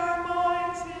hearts and our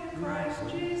minds in Christ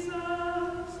Jesus.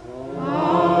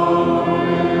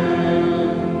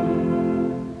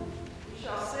 We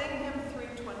shall sing hymn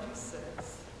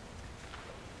 326.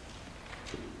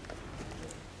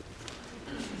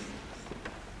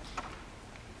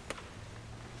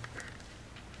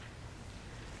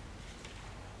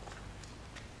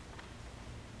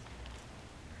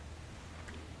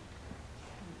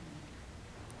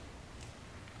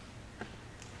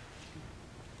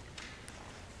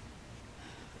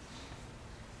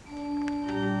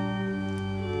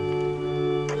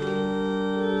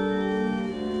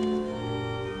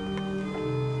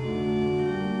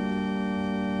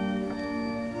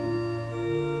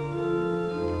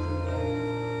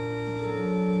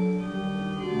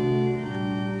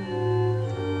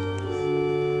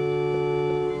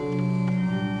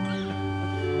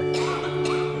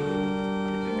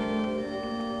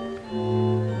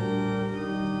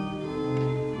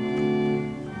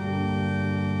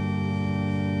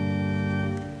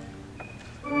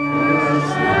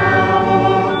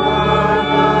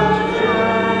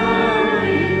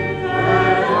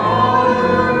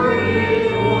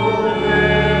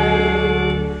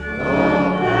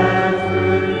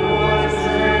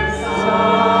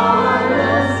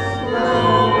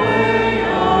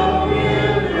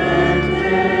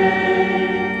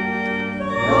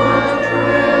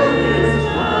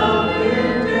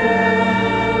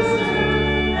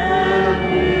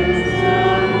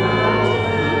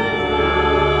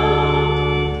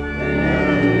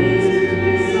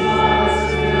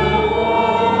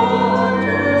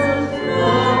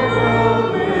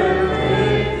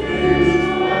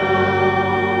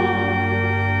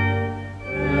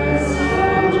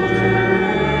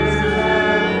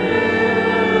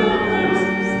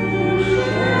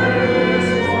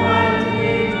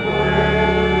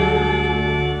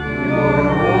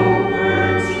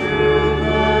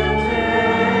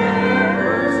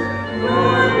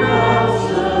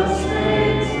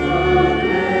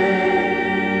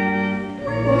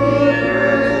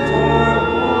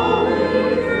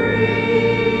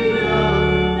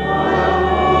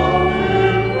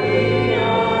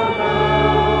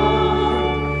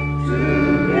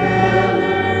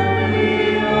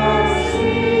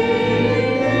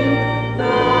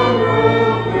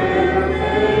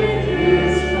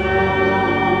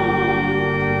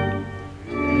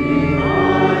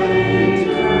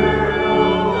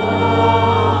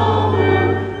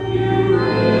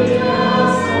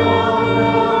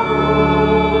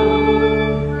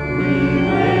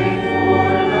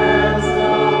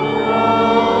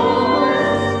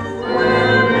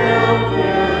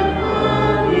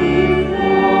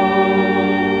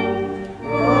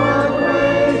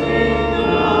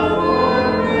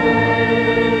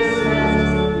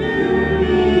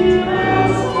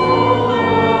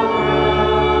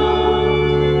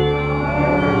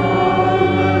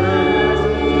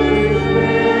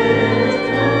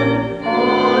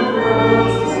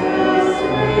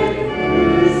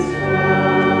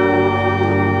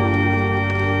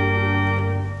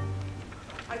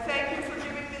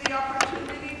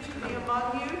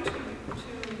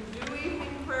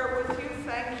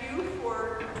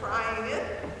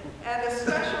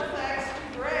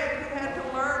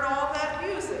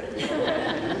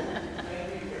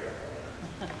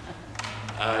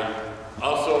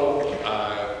 Also,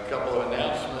 a couple of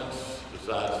announcements,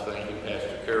 besides thanking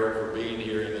Pastor Carol for being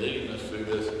here and leading us through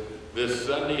this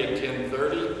Sunday at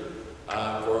 10:30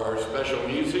 for our special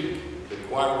music. The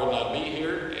choir will not be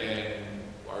here, and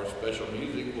our special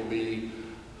music will be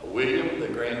William, the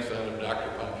grandson of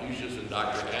Dr. Confucius and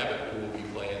Dr. Abbott, who will be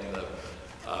playing the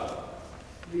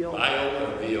viola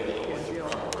or viola. What's the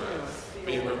proper word?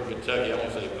 Being from Kentucky, I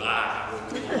want to say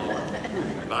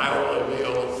viola,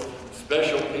 viola.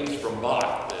 Special piece from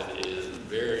Bach that is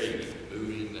very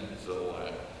moving, and so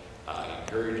I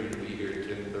encourage you to be here at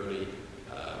 10:30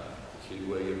 to see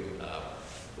William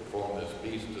perform this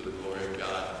piece to the glory of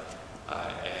God.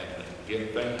 And again,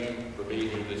 thank you for being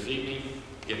here this evening.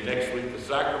 Again, next week, the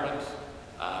sacraments.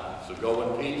 So go in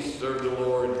peace, serve the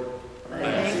Lord.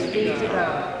 Thanks be to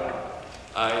God.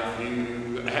 If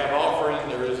you have offering,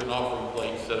 there is an offering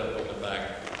plate set up in the back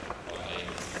on a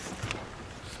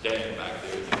stand back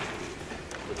there.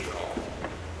 Put your offering.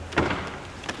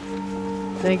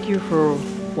 Thank you for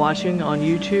watching on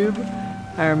YouTube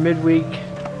our midweek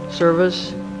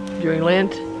service during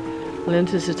Lent.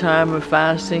 Lent is a time of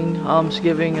fasting,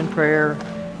 almsgiving, and prayer,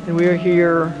 and we are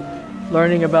here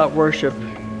learning about worship.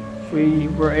 We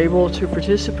were able to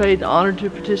participate, honored to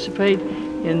participate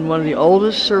in one of the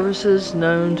oldest services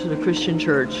known to the Christian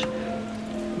Church,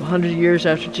 100 years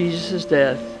after Jesus'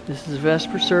 death. This is the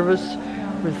Vesper service.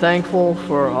 We're thankful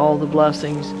for all the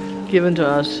blessings given to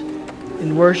us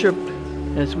in worship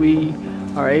as we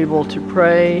are able to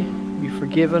pray, be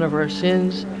forgiven of our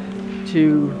sins,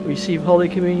 to receive Holy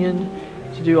Communion,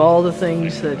 to do all the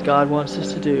things that God wants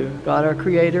us to do. God, our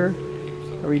Creator,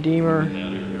 our Redeemer,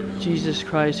 Jesus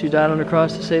Christ, who died on the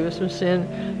cross to save us from sin,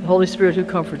 the Holy Spirit who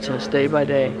comforts us day by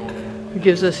day, who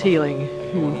gives us healing,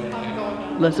 who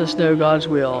lets us know God's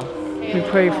will. We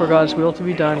pray for God's will to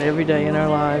be done every day in our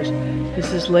lives.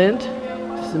 This is Lent.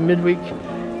 This is the midweek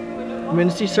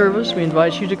Wednesday service. We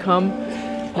invite you to come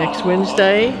next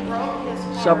Wednesday,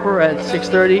 supper at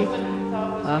 6:30.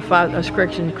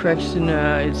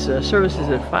 Services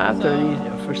at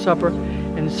 5:30 for supper,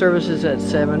 and services at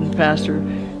 7. Pastor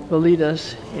will lead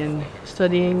us in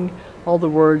studying all the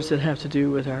words that have to do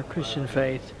with our Christian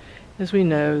faith, as we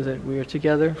know that we are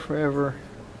together forever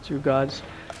through God's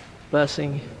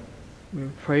blessing. We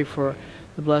pray for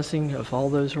the blessing of all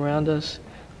those around us.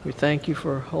 We thank you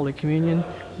for Holy Communion.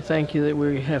 We thank you that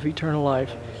we have eternal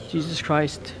life. Jesus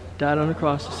Christ died on the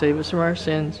cross to save us from our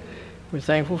sins. We're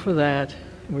thankful for that.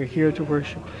 We're here to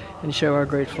worship and show our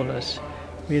gratefulness.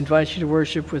 We invite you to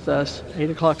worship with us 8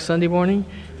 o'clock Sunday morning,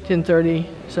 10:30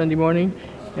 Sunday morning,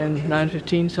 and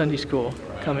 9:15 Sunday school.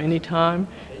 Come anytime.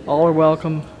 All are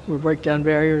welcome. We'll break down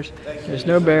barriers. There's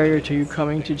no barrier to you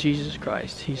coming to Jesus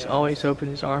Christ. He's always open.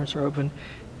 His arms are open.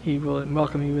 He will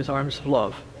welcome you with arms of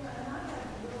love.